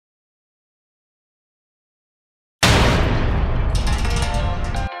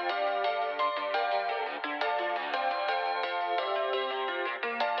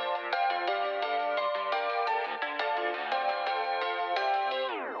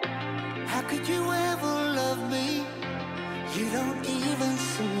How could you ever love me? You don't even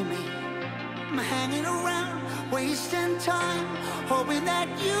see me. I'm hanging around, wasting time, hoping that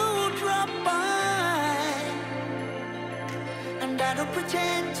you drop by. And I don't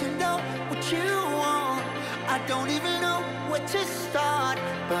pretend to know what you want. I don't even know where to start,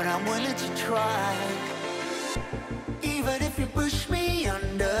 but I'm willing to try. Even if you push me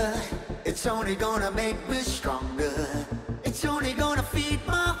under, it's only gonna make me stronger. It's only gonna feed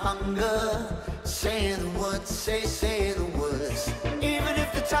my hunger. Say the words, say the words. Even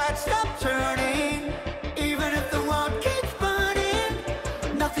if the tide stops turning, even if the world keeps burning,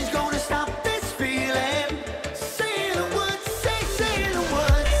 nothing's gonna stop this feeling. Say the words, say the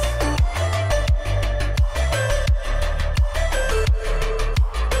words.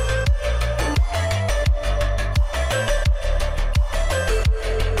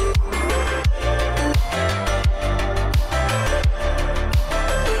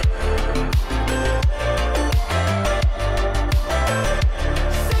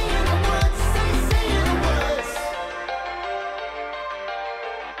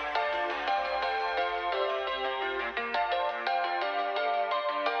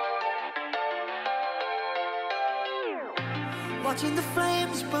 Watching the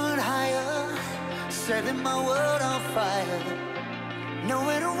flames burn higher, setting my world on fire.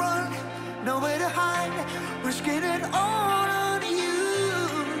 Nowhere to run, nowhere to hide, risking it all on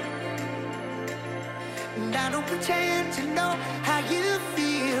you. And I don't pretend to know how you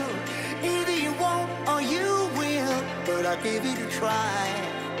feel. Either you won't or you will, but I'll give it a try.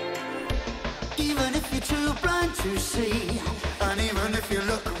 Even if you're too blind to see, and even if you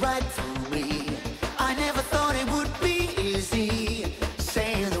look right through me, I never thought it would be easy.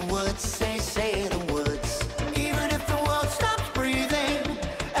 Say the words, say the words. Even if the world stops breathing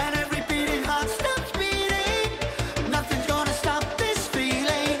and every beating heart stops beating, nothing's gonna stop this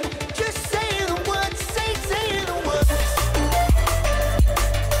feeling. Just say the words, say the words.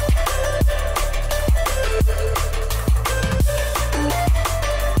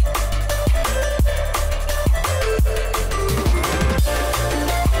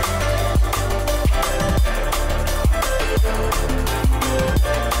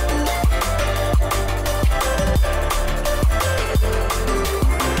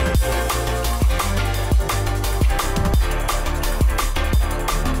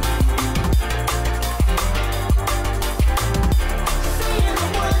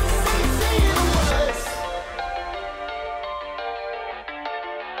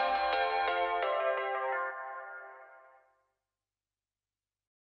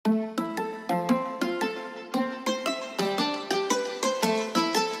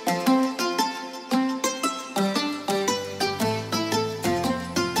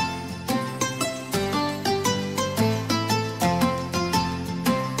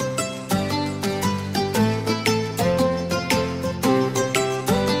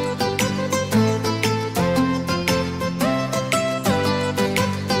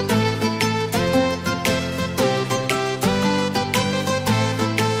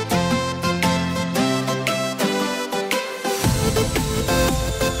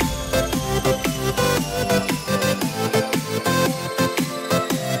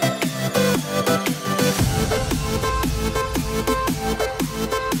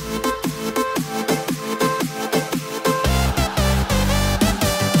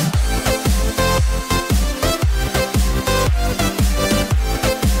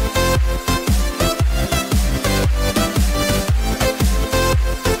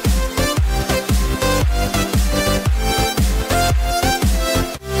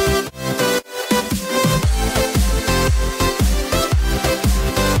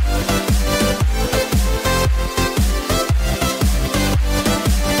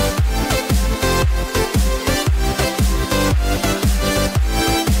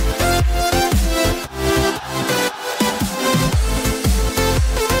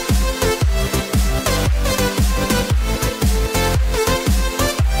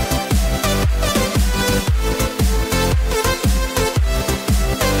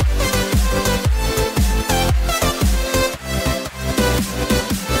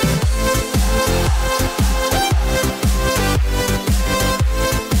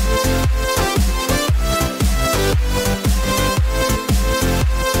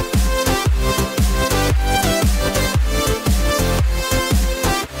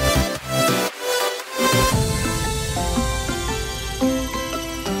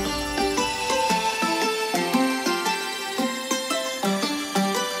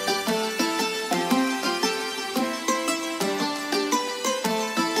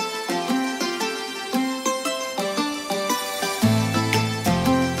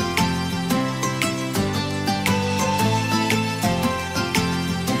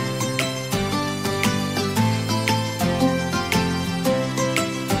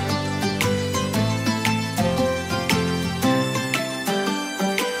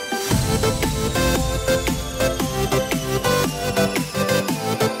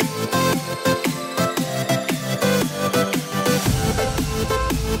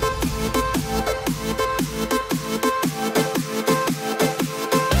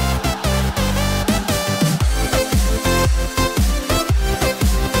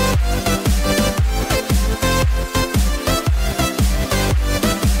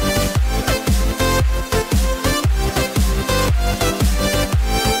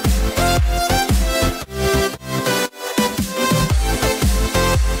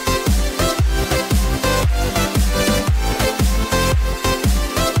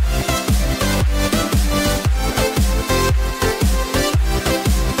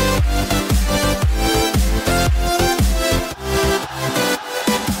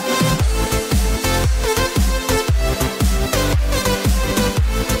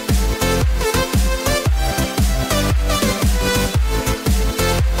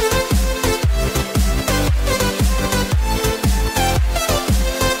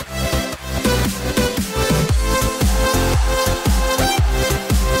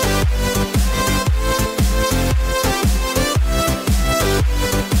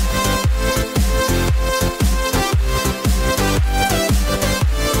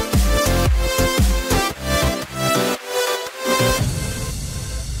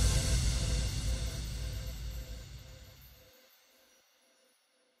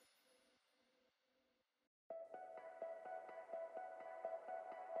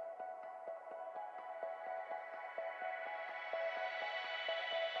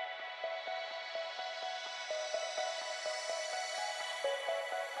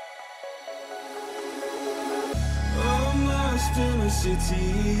 in a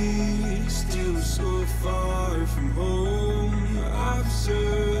city, still so far from home. I've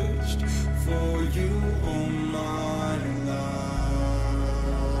searched for you all my life.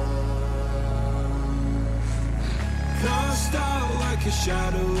 Cast out like a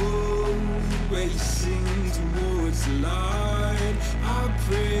shadow, racing towards the light. I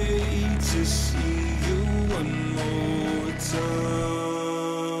pray to see you one more time.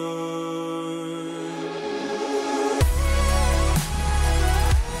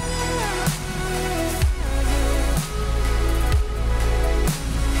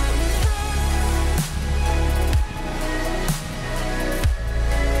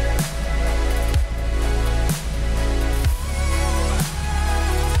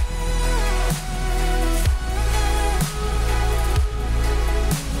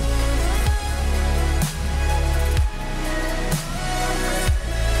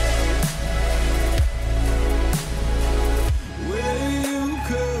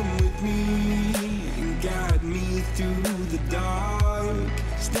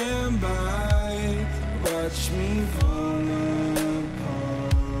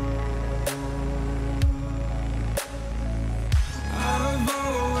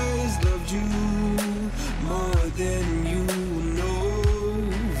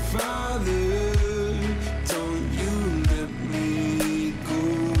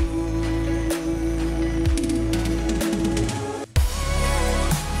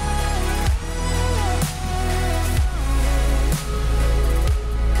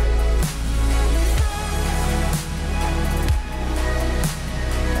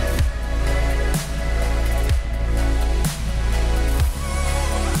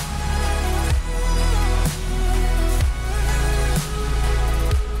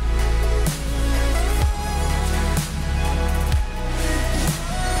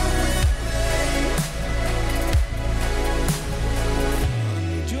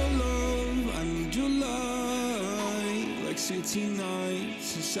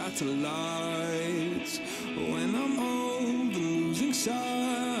 Satellites. When I'm old and losing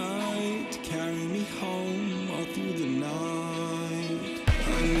sight, carry me home all through the night.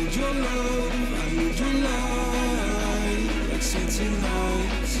 I need your love, I need your light, like city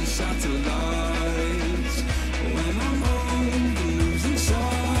nights and satellites. When I'm old and losing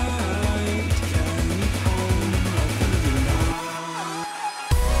sight, carry me home all through the night.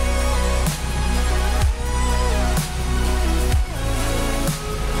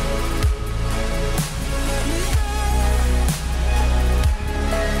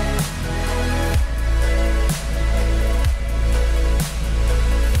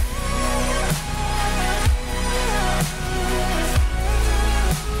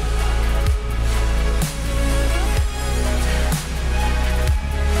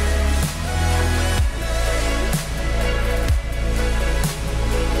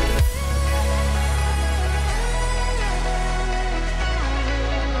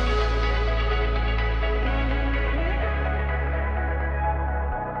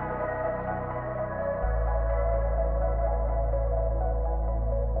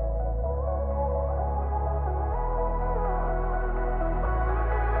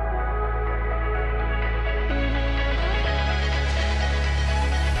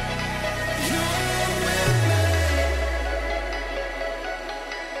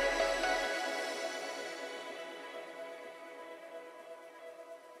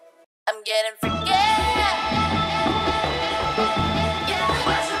 I'm getting forget. Yeah,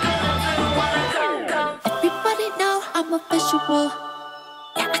 what you gonna do when I come? Everybody know I'm a visual.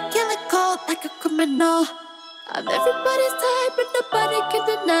 Yeah, I kill it cold like a criminal. I'm everybody's type, but nobody can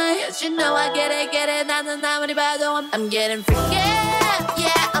deny. Yes, you know I get it. I'm getting forget.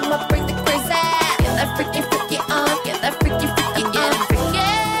 Yeah, I'ma bring the crazy. Get that freaky on. Get that freaky on. I'm getting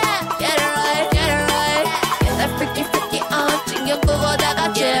forget. Get it right. Get that freaky on. 챙겨 보고 다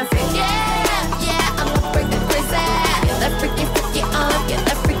같이 forget. Yeah, I'ma bring the crazy. Get that freaky on. Get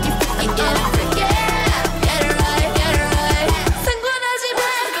that freaky on. I'm getting forget. Get it right. 상관하지 마.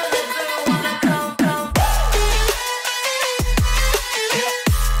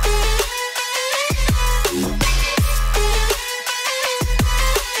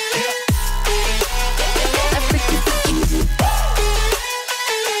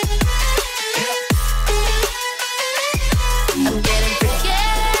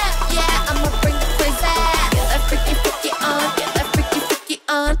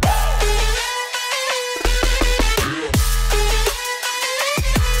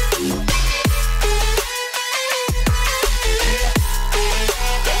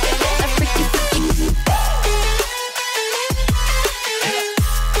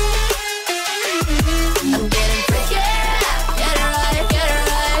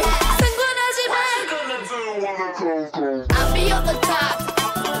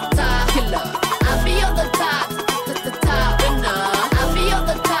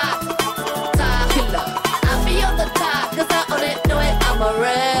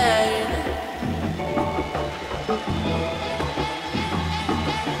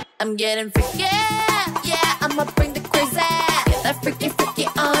 getting freaky, yeah, I'ma bring the crazy. Get that freaky, freaky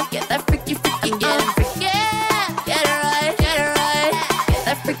on, get that freaky, freaky, getting freaky. Get it right, get it right. Get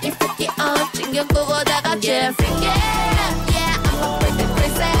that freaky, freaky on, 신경 끄고 다 같이 getting freaky, yeah, I'ma bring the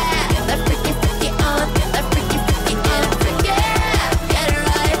crazy. Get that freaky, freaky on, get that freaky, freaky, getting freaky. Get it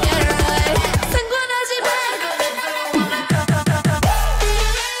right, get it right. 상관하지 마.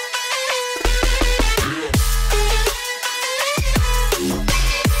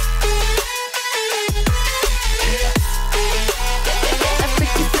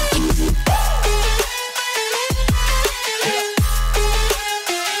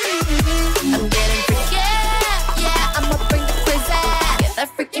 I'm getting freaky, yeah, I'ma bring the crazy. Get that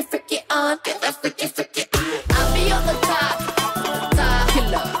freaky, freaky on, get that freaky, freaky.